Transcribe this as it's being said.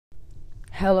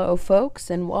Hello, folks,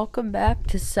 and welcome back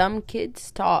to Some Kids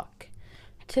Talk.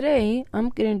 Today, I'm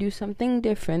going to do something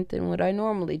different than what I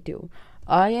normally do.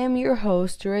 I am your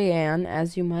host, Rayanne,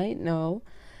 as you might know,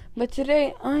 but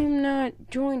today I'm not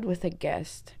joined with a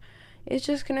guest. It's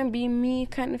just going to be me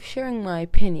kind of sharing my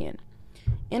opinion.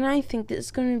 And I think this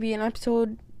is going to be an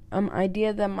episode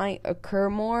idea that might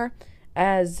occur more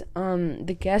as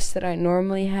the guests that I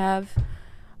normally have.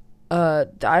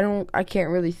 I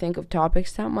can't really think of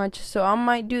topics that much, so I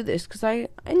might do this because I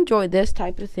enjoy this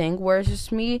type of thing where it's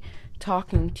just me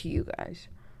talking to you guys.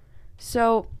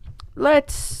 So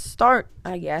let's start,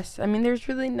 I guess. There's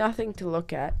really nothing to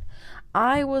look at.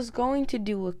 I was going to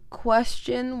do a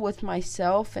question with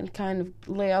myself and kind of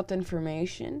lay out the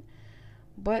information,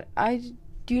 but I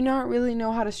do not really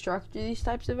know how to structure these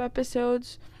types of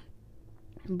episodes.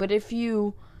 But if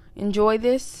you enjoy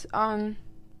this,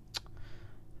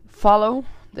 follow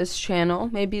this channel.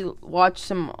 Maybe watch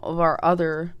some of our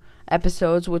other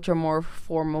episodes, which are more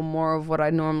formal, more of what I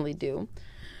normally do.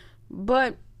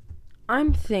 But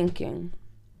I'm thinking,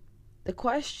 the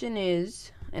question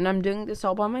is, and I'm doing this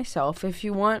all by myself, if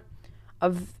you want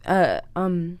a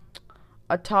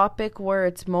topic where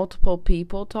it's multiple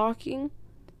people talking,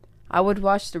 I would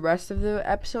watch the rest of the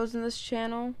episodes in this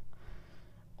channel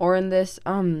or in this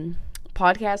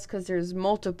podcast, because there's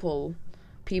multiple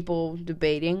people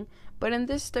debating. But in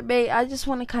this debate, I just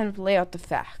want to kind of lay out the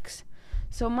facts.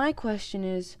 So my question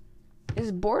is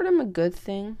boredom a good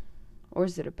thing or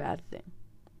is it a bad thing?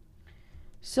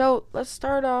 So let's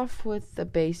start off with the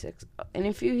basics. And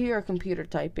if you hear a computer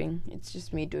typing, it's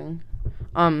just me doing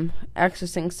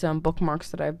accessing some bookmarks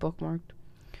that I've bookmarked.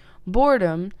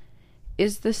 Boredom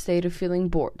is the state of feeling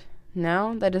bored.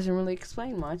 Now, that doesn't really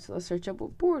explain much, so let's search up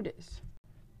what bored is.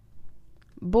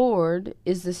 Bored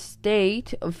is the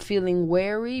state of feeling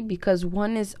weary because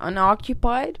one is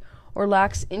unoccupied or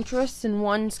lacks interest in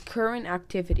one's current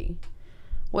activity.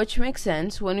 Which makes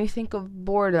sense. When we think of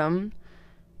boredom,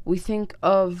 we think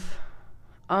of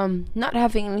not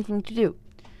having anything to do.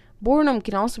 Boredom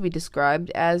can also be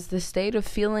described as the state of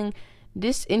feeling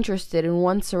disinterested in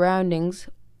one's surroundings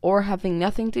or having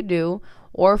nothing to do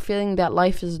or feeling that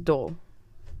life is dull.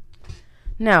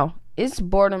 Now, is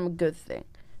boredom a good thing?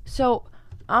 So,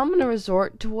 I'm going to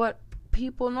resort to what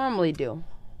people normally do,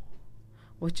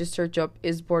 which is search up,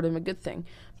 is boredom a good thing?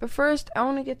 But first, I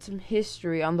want to get some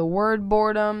history on the word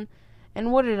boredom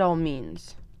and what it all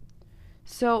means.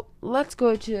 So, let's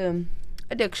go to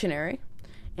a dictionary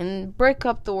and break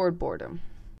up the word boredom.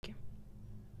 Okay.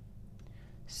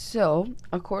 So,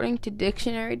 according to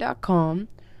dictionary.com,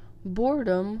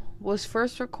 boredom was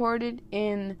first recorded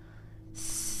in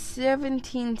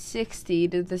 1760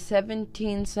 to the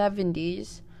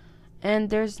 1770s, and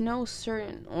there's no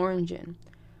certain origin,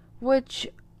 which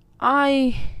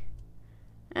I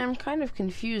am kind of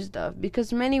confused of,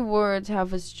 because many words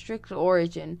have a strict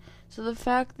origin, so the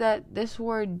fact that this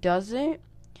word doesn't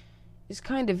is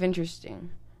kind of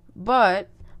interesting. But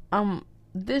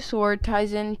this word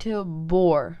ties into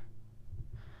bore,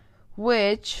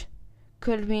 which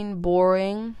could mean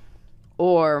boring,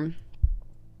 or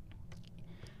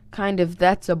kind of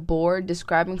that's a bore,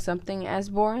 describing something as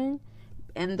boring.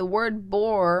 And the word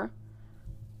bore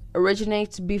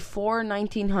originates before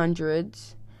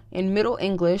 1900s in Middle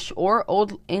English or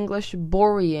Old English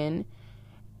Borean,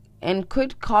 and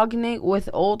could cognate with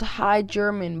Old High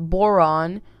German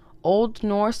boron, Old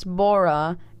Norse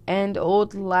bora, and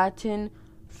Old Latin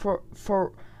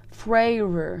frere.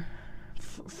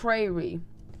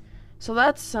 So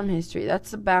that's some history.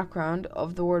 That's the background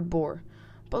of the word bore.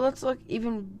 But let's look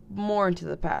even more into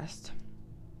the past.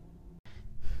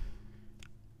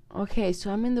 Okay, so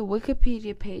I'm in the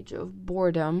Wikipedia page of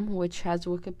boredom, which has a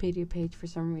Wikipedia page for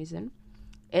some reason.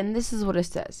 And this is what it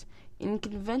says. In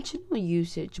conventional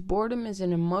usage, boredom is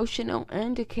an emotional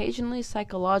and occasionally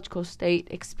psychological state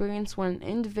experienced when an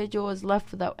individual is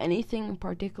left without anything in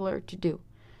particular to do,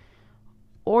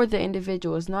 or the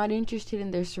individual is not interested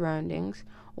in their surroundings,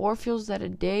 or feels that a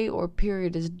day or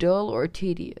period is dull or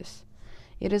tedious.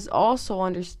 It is also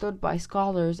understood by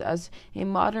scholars as a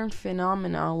modern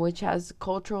phenomenon which has a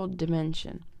cultural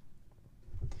dimension.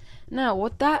 Now,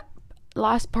 what that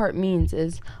last part means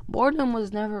is boredom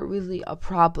was never really a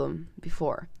problem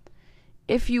before.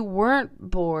 If you weren't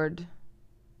bored,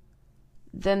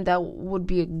 then that would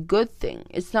be a good thing.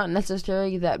 It's not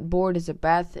necessarily that bored is a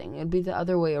bad thing. It'd be the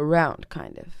other way around,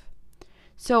 kind of.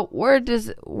 So, where does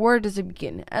it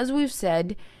begin? As we've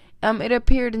said, it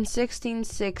appeared in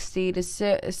 1660 to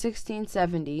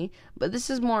 1670, but this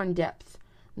is more in depth.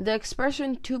 The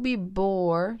expression to be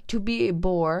a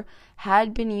bore,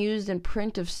 had been used in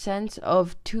print of sense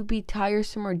of to be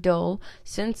tiresome or dull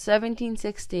since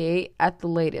 1768 at the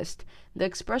latest. The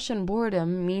expression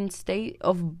boredom means state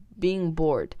of being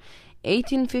bored.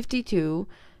 1852,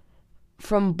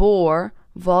 from Bore,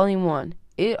 Volume 1.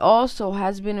 It also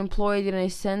has been employed in a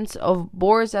sense of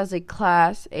bores as a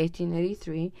class,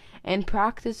 1883, and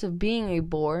practice of being a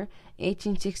bore,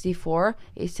 1864,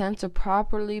 a sense of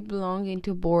properly belonging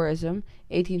to borism,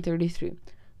 1833.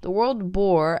 The word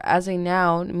bore as a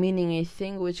noun, meaning a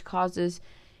thing which causes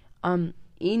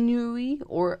ennui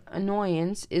or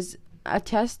annoyance, is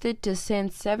attested to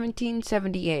since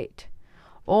 1778,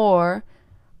 or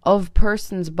of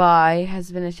persons by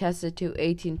has been attested to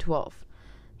 1812.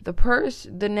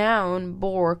 The noun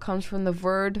bore comes from the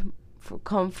verb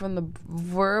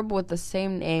with the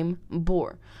same name,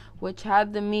 bore, which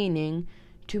had the meaning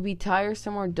to be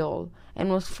tiresome or dull,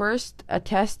 and was first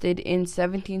attested in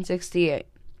 1768.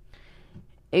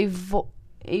 A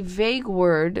vague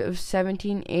word of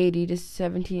 1780 to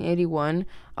 1781,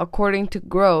 according to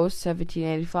Gross,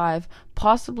 1785,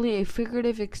 possibly a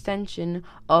figurative extension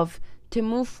of to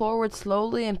move forward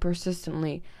slowly and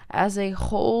persistently, as a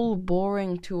whole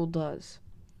boring tool does.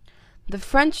 The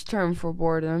French term for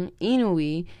boredom,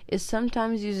 ennui, is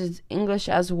sometimes used in English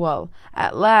as well.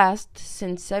 At last,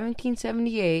 since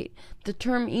 1778, the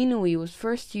term ennui was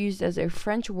first used as a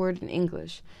French word in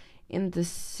English in the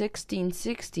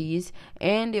 1660s,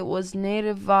 and it was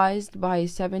nativized by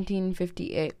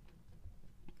 1758.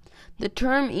 The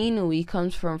term ennui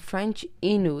comes from French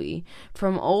ennui,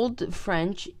 from Old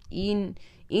French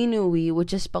ennui,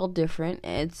 which is spelled different.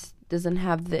 It doesn't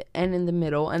have the N in the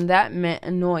middle, and that meant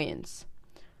annoyance.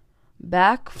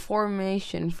 Back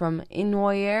formation from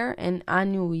ennuyer and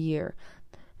annuyer.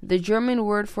 The German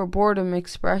word for boredom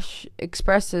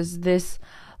expresses this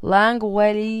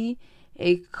languelli,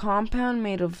 a compound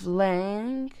made of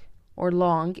lang or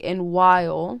long and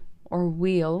while or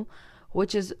wheel,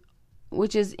 which is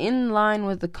in line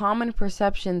with the common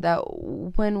perception that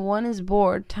when one is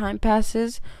bored, time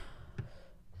passes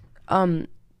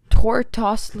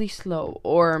tortuously slow,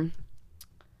 or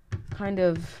kind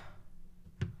of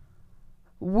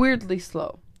weirdly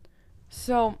slow.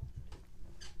 So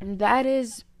that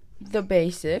is the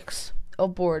basics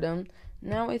of boredom.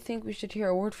 Now I think we should hear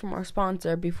a word from our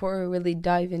sponsor before we really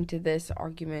dive into this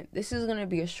argument. This is going to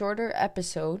be a shorter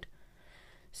episode.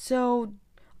 So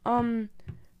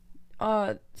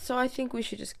I think we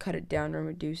should just cut it down and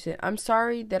reduce it. I'm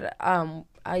sorry that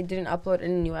I didn't upload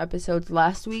any new episodes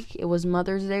last week. It was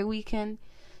Mother's Day weekend,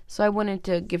 so I wanted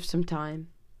to give some time.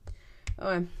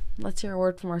 Okay, let's hear a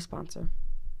word from our sponsor.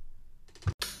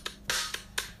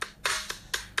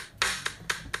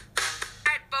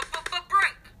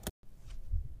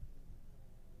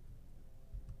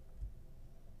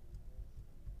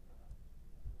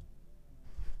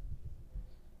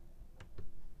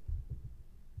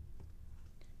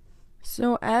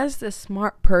 So, as the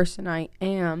smart person I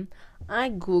am, I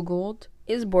googled,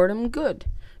 is boredom good?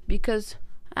 Because,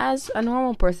 as a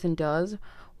normal person does,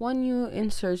 when you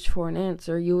in search for an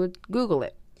answer, you would Google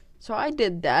it. So I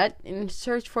did that and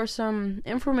searched for some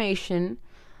information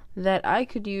that I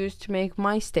could use to make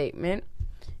my statement.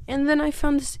 And then I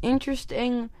found this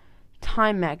interesting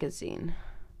Time magazine,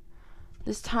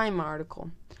 this Time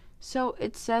article. So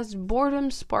it says,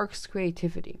 boredom sparks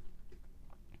creativity.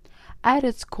 At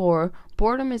its core,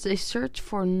 boredom is a search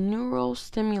for neural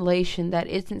stimulation that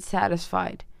isn't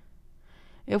satisfied.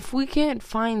 If we can't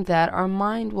find that, our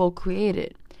mind will create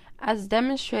it. As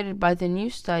demonstrated by the new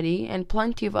study and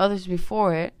plenty of others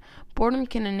before it, boredom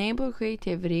can enable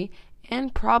creativity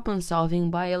and problem solving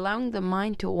by allowing the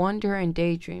mind to wander and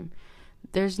daydream.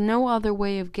 There's no other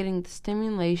way of getting that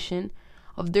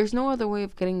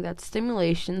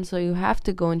stimulation, so you have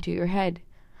to go into your head.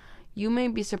 You may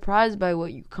be surprised by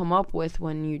what you come up with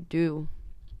when you do.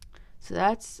 So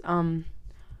that's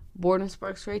boredom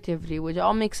sparks creativity, which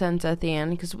all makes sense at the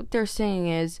end, because what they're saying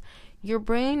is your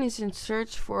brain is in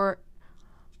search for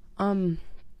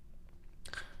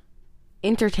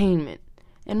entertainment.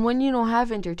 And when you don't have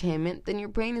entertainment, then your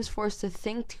brain is forced to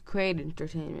think to create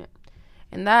entertainment.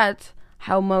 And that's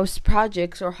how most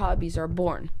projects or hobbies are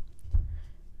born.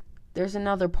 There's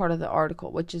another part of the article,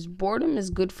 which is boredom is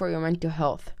good for your mental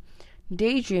health.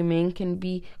 Daydreaming can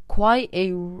be quite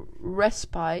a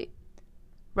respite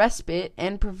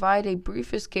and provide a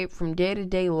brief escape from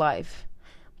day-to-day life.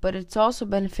 But it's also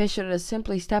beneficial to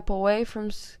simply step away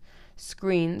from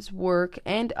screens, work,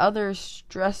 and other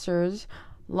stressors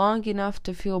long enough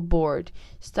to feel bored.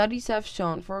 Studies have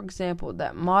shown, for example,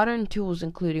 that modern tools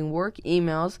including work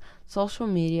emails, social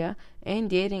media, and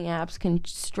dating apps can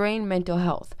strain mental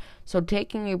health, so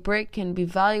taking a break can be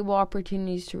valuable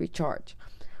opportunities to recharge.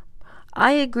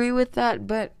 I agree with that,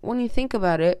 but when you think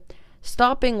about it,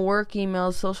 stopping work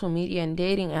emails, social media, and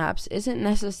dating apps isn't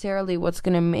necessarily what's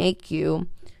going to make you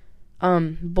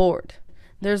bored.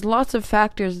 There's lots of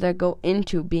factors that go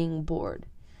into being bored.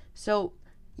 So,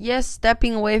 yes,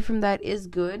 stepping away from that is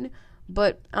good,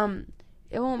 but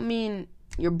it won't mean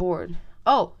you're bored.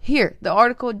 Oh, here, the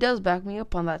article does back me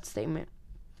up on that statement.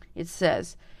 It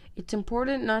says, it's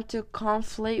important not to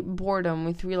conflate boredom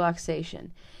with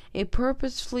relaxation. A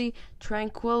purposefully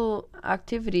tranquil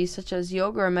activity such as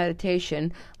yoga or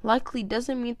meditation likely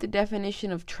doesn't meet the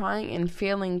definition of trying and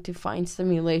failing to find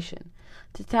stimulation.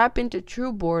 To tap into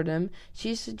true boredom,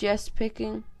 she suggests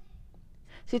picking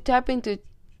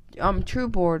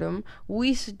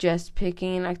we suggest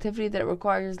picking an activity that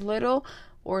requires little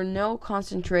or no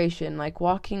concentration, like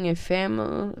walking a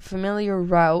familiar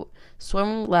route,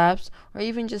 swimming laps, or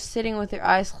even just sitting with your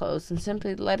eyes closed and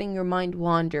simply letting your mind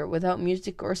wander without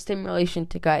music or stimulation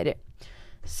to guide it.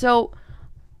 So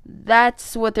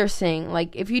that's what they're saying.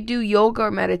 Like, if you do yoga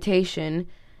or meditation,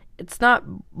 it's not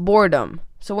boredom.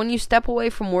 So when you step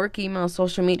away from work, email,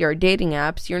 social media, or dating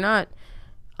apps, you're not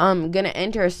going to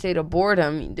enter a state of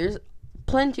boredom. There's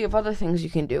plenty of other things you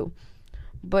can do.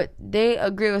 But they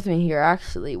agree with me here,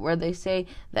 actually, where they say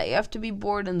that you have to be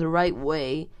bored in the right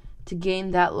way to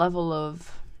gain that level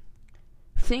of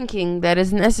thinking that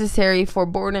is necessary for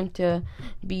boredom to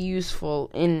be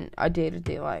useful in a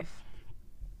day-to-day life.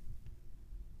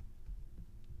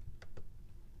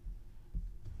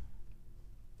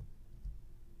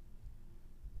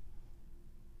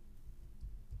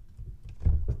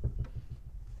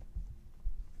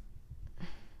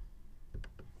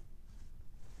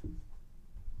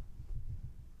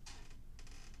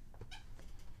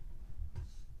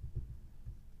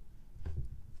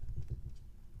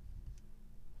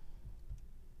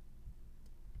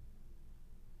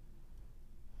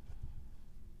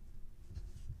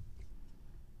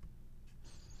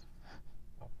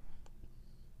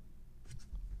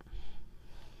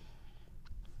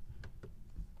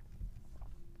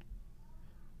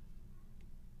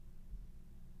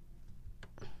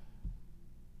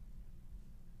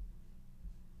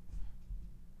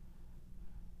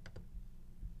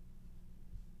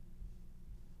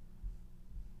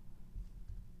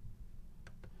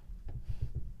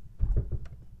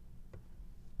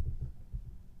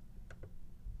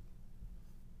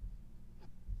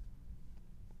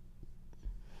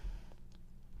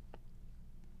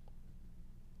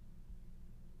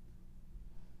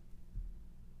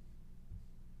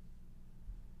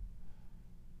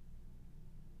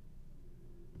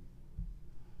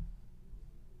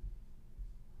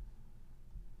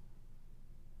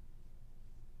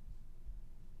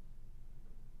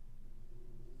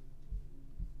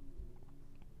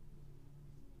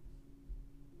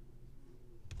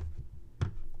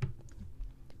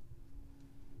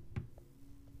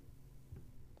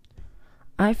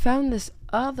 I found this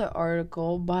other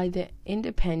article by the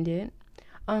Independent.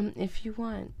 If you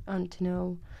want to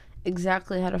know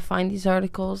exactly how to find these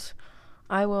articles,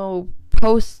 I will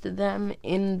post them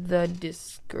in the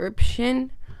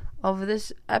description of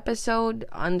this episode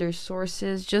under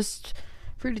sources, just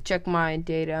for you to check my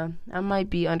data. I might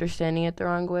be understanding it the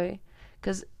wrong way,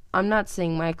 because I'm not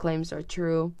saying my claims are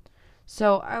true.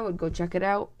 So I would go check it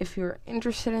out if you're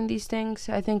interested in these things.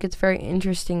 I think it's very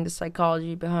interesting, the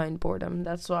psychology behind boredom.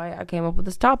 That's why I came up with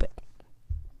this topic.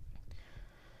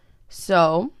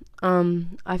 So,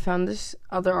 I found this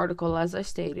other article, as I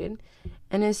stated,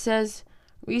 and it says,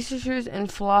 researchers and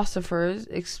philosophers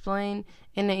explain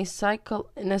in a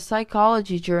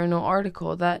psychology journal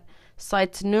article that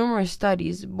cites numerous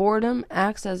studies, boredom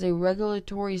acts as a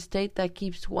regulatory state that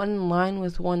keeps one in line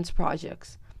with one's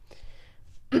projects.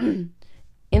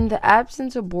 In the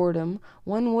absence of boredom,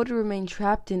 one would remain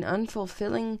trapped in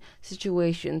unfulfilling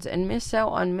situations and miss out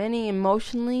on many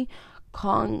emotionally,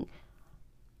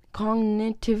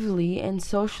 cognitively, and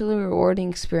socially rewarding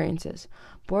experiences.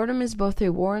 Boredom is both a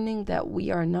warning that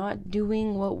we are not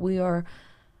doing what we are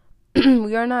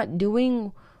not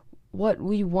doing what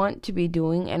we want to be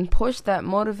doing, and push that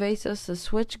motivates us to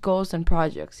switch goals and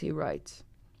projects, he writes.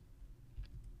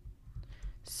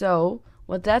 So,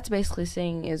 what that's basically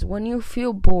saying is, when you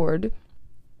feel bored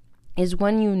is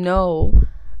when you know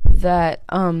that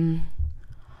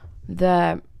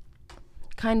that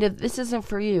kind of this isn't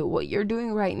for you. What you're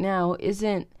doing right now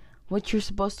isn't what you're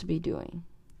supposed to be doing.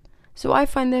 So I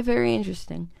find that very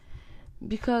interesting.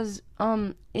 because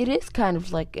it is kind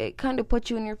of like, it kind of puts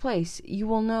you in your place. You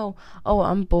will know, oh,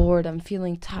 I'm bored, I'm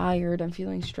feeling tired, I'm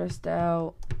feeling stressed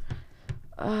out.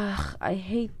 Ugh, I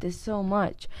hate this so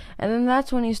much. And then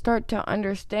that's when you start to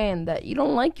understand that you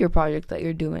don't like your project that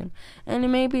you're doing,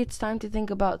 and maybe it's time to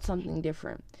think about something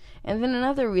different. And then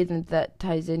another reason that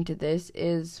ties into this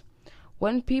is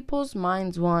when people's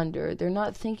minds wander, they're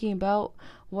not thinking about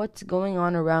what's going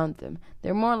on around them.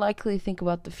 They're more likely to think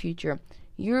about the future.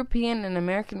 European and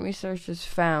American researchers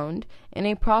found, in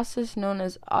a process known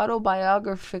as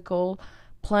autobiographical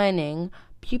planning,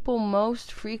 people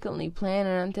most frequently plan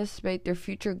and anticipate their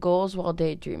future goals while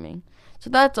daydreaming. So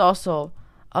that's also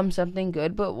something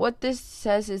good. But what this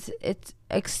says is it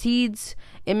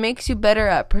makes you better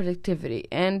at productivity.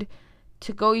 And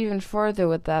to go even further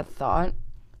with that thought,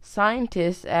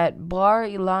 scientists at Bar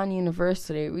Ilan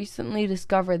University recently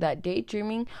discovered that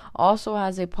daydreaming also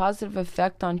has a positive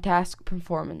effect on task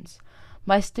performance.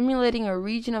 By stimulating a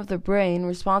region of the brain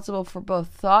responsible for both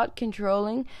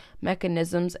thought-controlling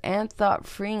mechanisms and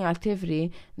thought-freeing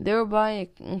activity, thereby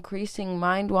increasing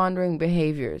mind-wandering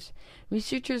behaviors.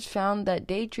 Researchers found that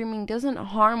daydreaming doesn't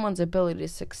harm one's ability to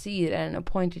succeed at an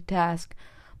appointed task,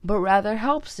 but rather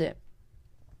helps it.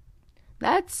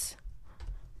 That's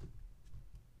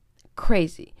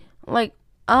crazy. Like,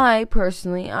 I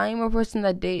am a person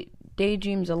that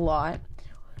daydreams a lot,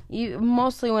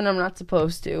 mostly when I'm not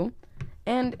supposed to.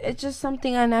 And it's just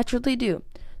something I naturally do.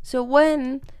 So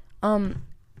when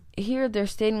here they're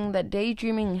stating that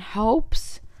daydreaming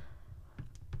helps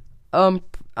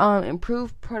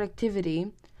improve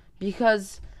productivity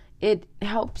because it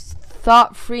helps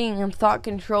thought-freeing and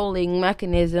thought-controlling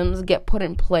mechanisms get put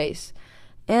in place.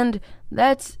 And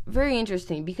that's very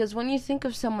interesting because when you think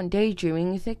of someone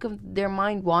daydreaming, you think of their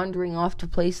mind wandering off to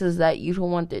places that you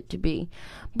don't want it to be.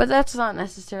 But that's not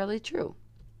necessarily true.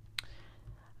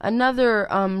 Another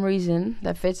reason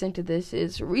that fits into this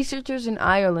is researchers in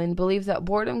Ireland believe that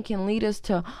boredom can lead us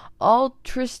to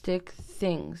altruistic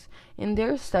things. In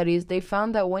their studies, they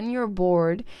found that when you're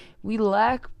bored, we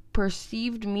lack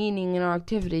perceived meaning in our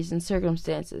activities and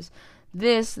circumstances.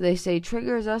 This, they say,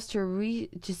 triggers us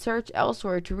to search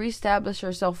elsewhere to reestablish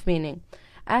our self-meaning.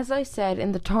 As I said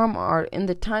in the Time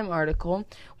article,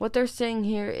 what they're saying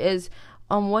here is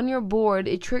when you're bored,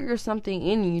 it triggers something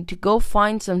in you to go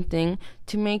find something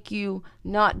to make you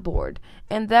not bored.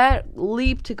 And that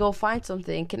leap to go find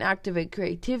something can activate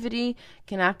creativity,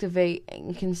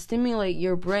 can stimulate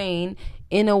your brain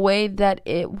in a way that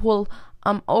it will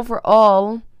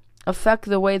overall affect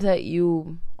the way that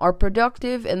you are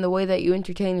productive and the way that you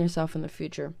entertain yourself in the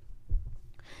future.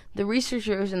 The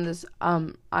researchers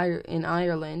in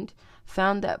Ireland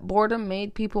found that boredom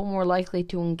made people more likely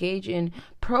to engage in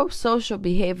pro-social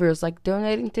behaviors like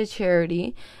donating to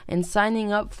charity and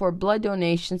signing up for blood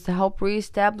donations to help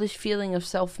reestablish feeling of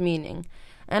self-meaning.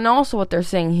 And also what they're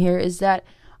saying here is that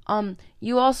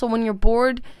you also, when you're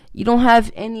bored, you don't have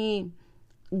any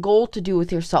goal to do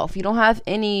with yourself. You don't have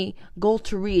any goal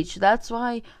to reach. That's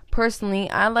why, personally,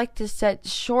 I like to set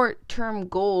short-term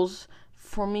goals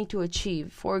for me to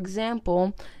achieve. For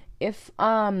example, if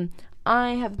I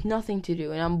have nothing to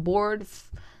do and I'm bored,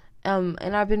 and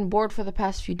I've been bored for the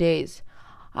past few days,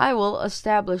 I will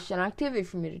establish an activity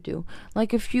for me to do.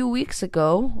 Like a few weeks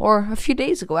ago, or a few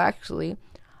days ago actually,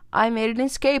 I made an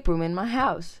escape room in my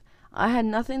house. I had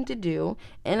nothing to do,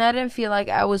 and I didn't feel like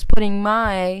I was putting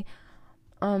my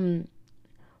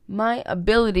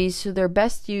abilities to their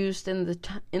best use in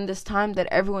this time that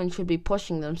everyone should be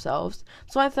pushing themselves.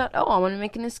 So I thought, I want to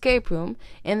make an escape room,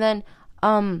 and then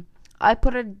I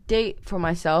put a date for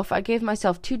myself. I gave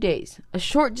myself 2 days,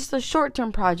 just a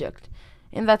short-term project,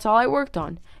 and that's all I worked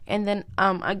on. And then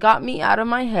I got me out of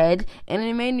my head, and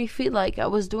it made me feel like I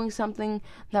was doing something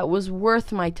that was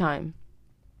worth my time.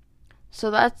 So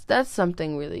that's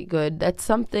something really good. That's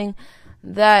something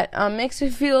that makes you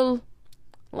feel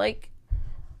like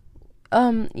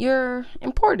you're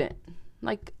important,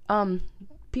 like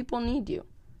people need you.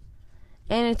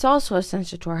 And it's also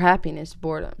essential to our happiness,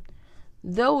 boredom.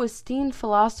 Though esteemed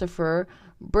philosopher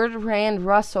Bertrand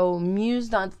Russell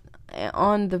mused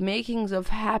on the makings of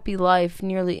happy life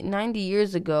nearly 90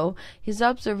 years ago, his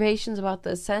observations about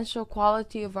the essential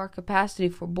quality of our capacity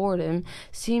for boredom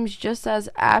seems just as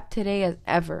apt today as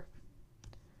ever.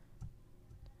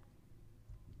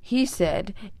 He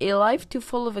said, "A life too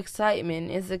full of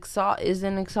excitement is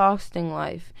an exhausting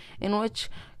life, in which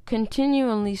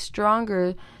continually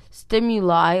stronger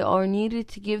stimuli are needed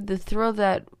to give the thrill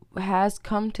that has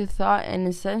come to thought an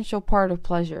essential part of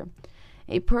pleasure.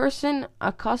 A person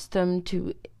accustomed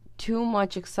to too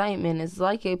much excitement is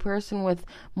like a person with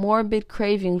morbid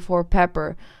craving for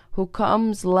pepper, who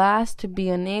comes last to be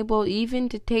unable even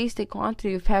to taste a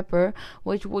quantity of pepper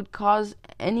which would cause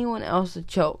anyone else to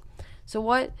choke. So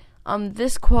what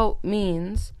this quote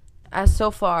means, as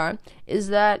so far, is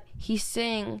that he's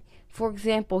saying, for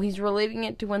example, he's relating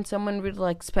it to when someone really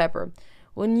likes pepper.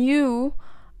 When you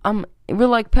really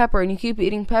like pepper and you keep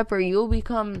eating pepper, you'll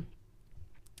become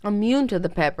immune to the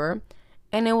pepper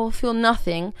and it will feel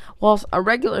nothing, whilst a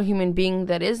regular human being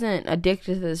that isn't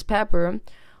addicted to this pepper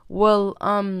will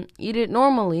eat it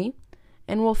normally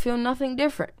and will feel nothing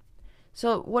different.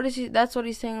 So that's what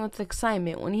he's saying with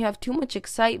excitement. When you have too much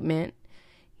excitement,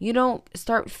 you don't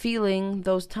start feeling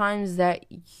those times that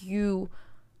you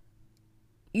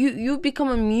become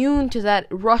immune to that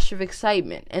rush of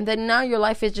excitement. And then now your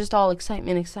life is just all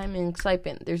excitement.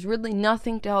 There's really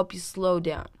nothing to help you slow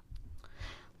down.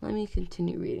 Let me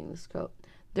continue reading this quote.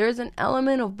 There is an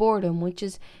element of boredom which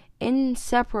is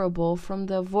inseparable from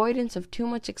the avoidance of too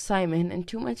much excitement, and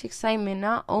too much excitement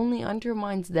not only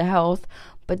undermines the health,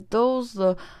 but dulls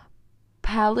the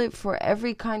palate for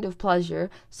every kind of pleasure,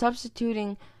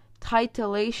 substituting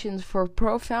titillations for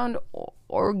profound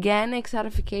organic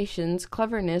satisfactions,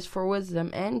 cleverness for wisdom,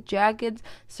 and jagged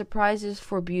surprises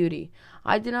for beauty.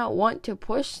 I do not want to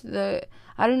push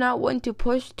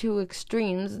to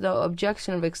extremes the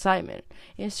objection of excitement.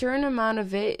 A certain amount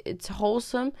of it is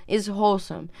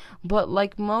wholesome, but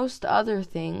like most other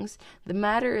things, the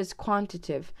matter is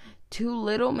quantitative. Too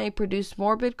little may produce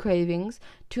morbid cravings,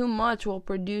 too much will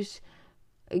produce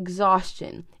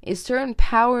exhaustion. A certain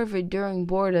power of enduring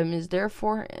boredom is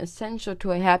therefore essential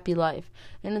to a happy life,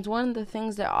 and is one of the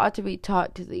things that ought to be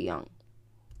taught to the young.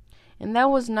 And that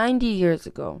was 90 years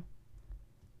ago.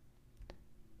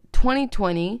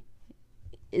 2020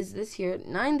 is this year.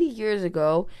 90 years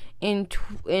ago, in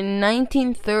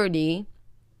 1930,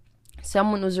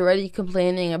 someone was already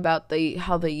complaining about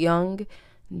how the young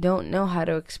don't know how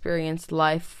to experience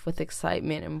life with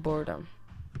excitement and boredom.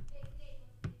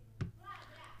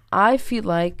 I feel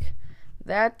like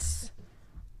that's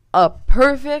a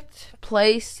perfect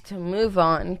place to move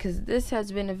on, because this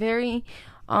has been a very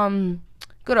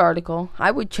good article. I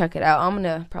would check it out. I'm going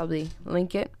to probably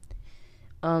link it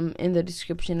in the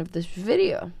description of this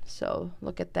video. So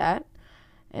look at that.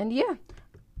 And yeah,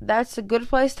 that's a good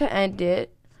place to end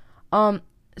it.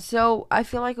 So I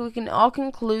feel like we can all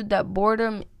conclude that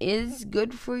boredom is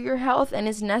good for your health and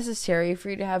is necessary for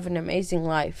you to have an amazing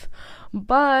life.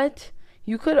 But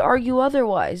you could argue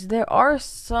otherwise. There are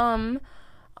some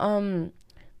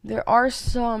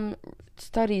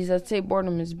studies that say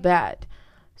boredom is bad.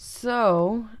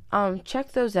 So,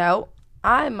 check those out.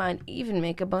 I might even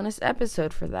make a bonus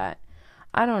episode for that.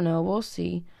 I don't know. We'll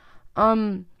see. I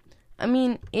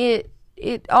mean,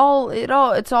 it's all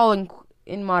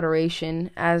in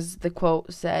moderation, as the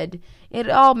quote said. It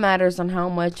all matters on how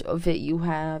much of it you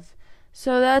have.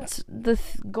 So that's the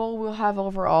goal we'll have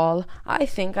overall. I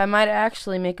think I might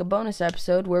actually make a bonus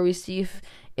episode where we see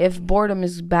if boredom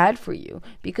is bad for you,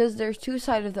 because there's two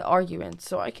sides of the argument.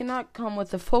 So I cannot come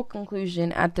with a full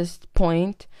conclusion at this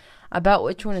point about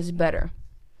which one is better.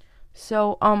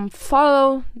 So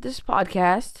follow this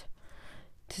podcast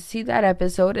to see that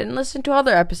episode and listen to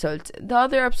other episodes. The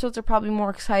other episodes are probably more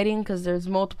exciting because there's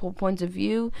multiple points of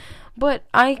view. But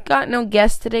I got no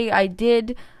guest today. I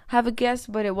did have a guest,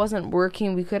 but it wasn't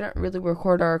working. We couldn't really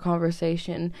record our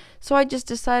conversation, so I just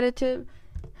decided to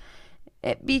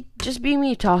be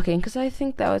me talking, because I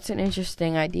think that was an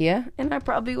interesting idea, and I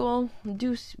probably will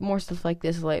do more stuff like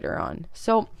this later on.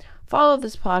 So follow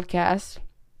this podcast.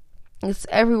 It's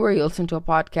everywhere you listen to a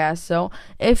podcast. So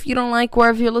if you don't like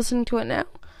wherever you're listening to it now,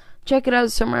 check it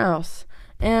out somewhere else.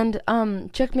 And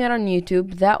check me out on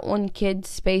YouTube, that one kid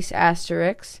space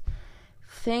asterisk.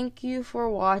 Thank you for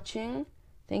watching.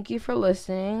 Thank you for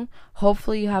listening.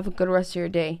 Hopefully you have a good rest of your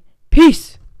day.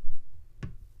 Peace!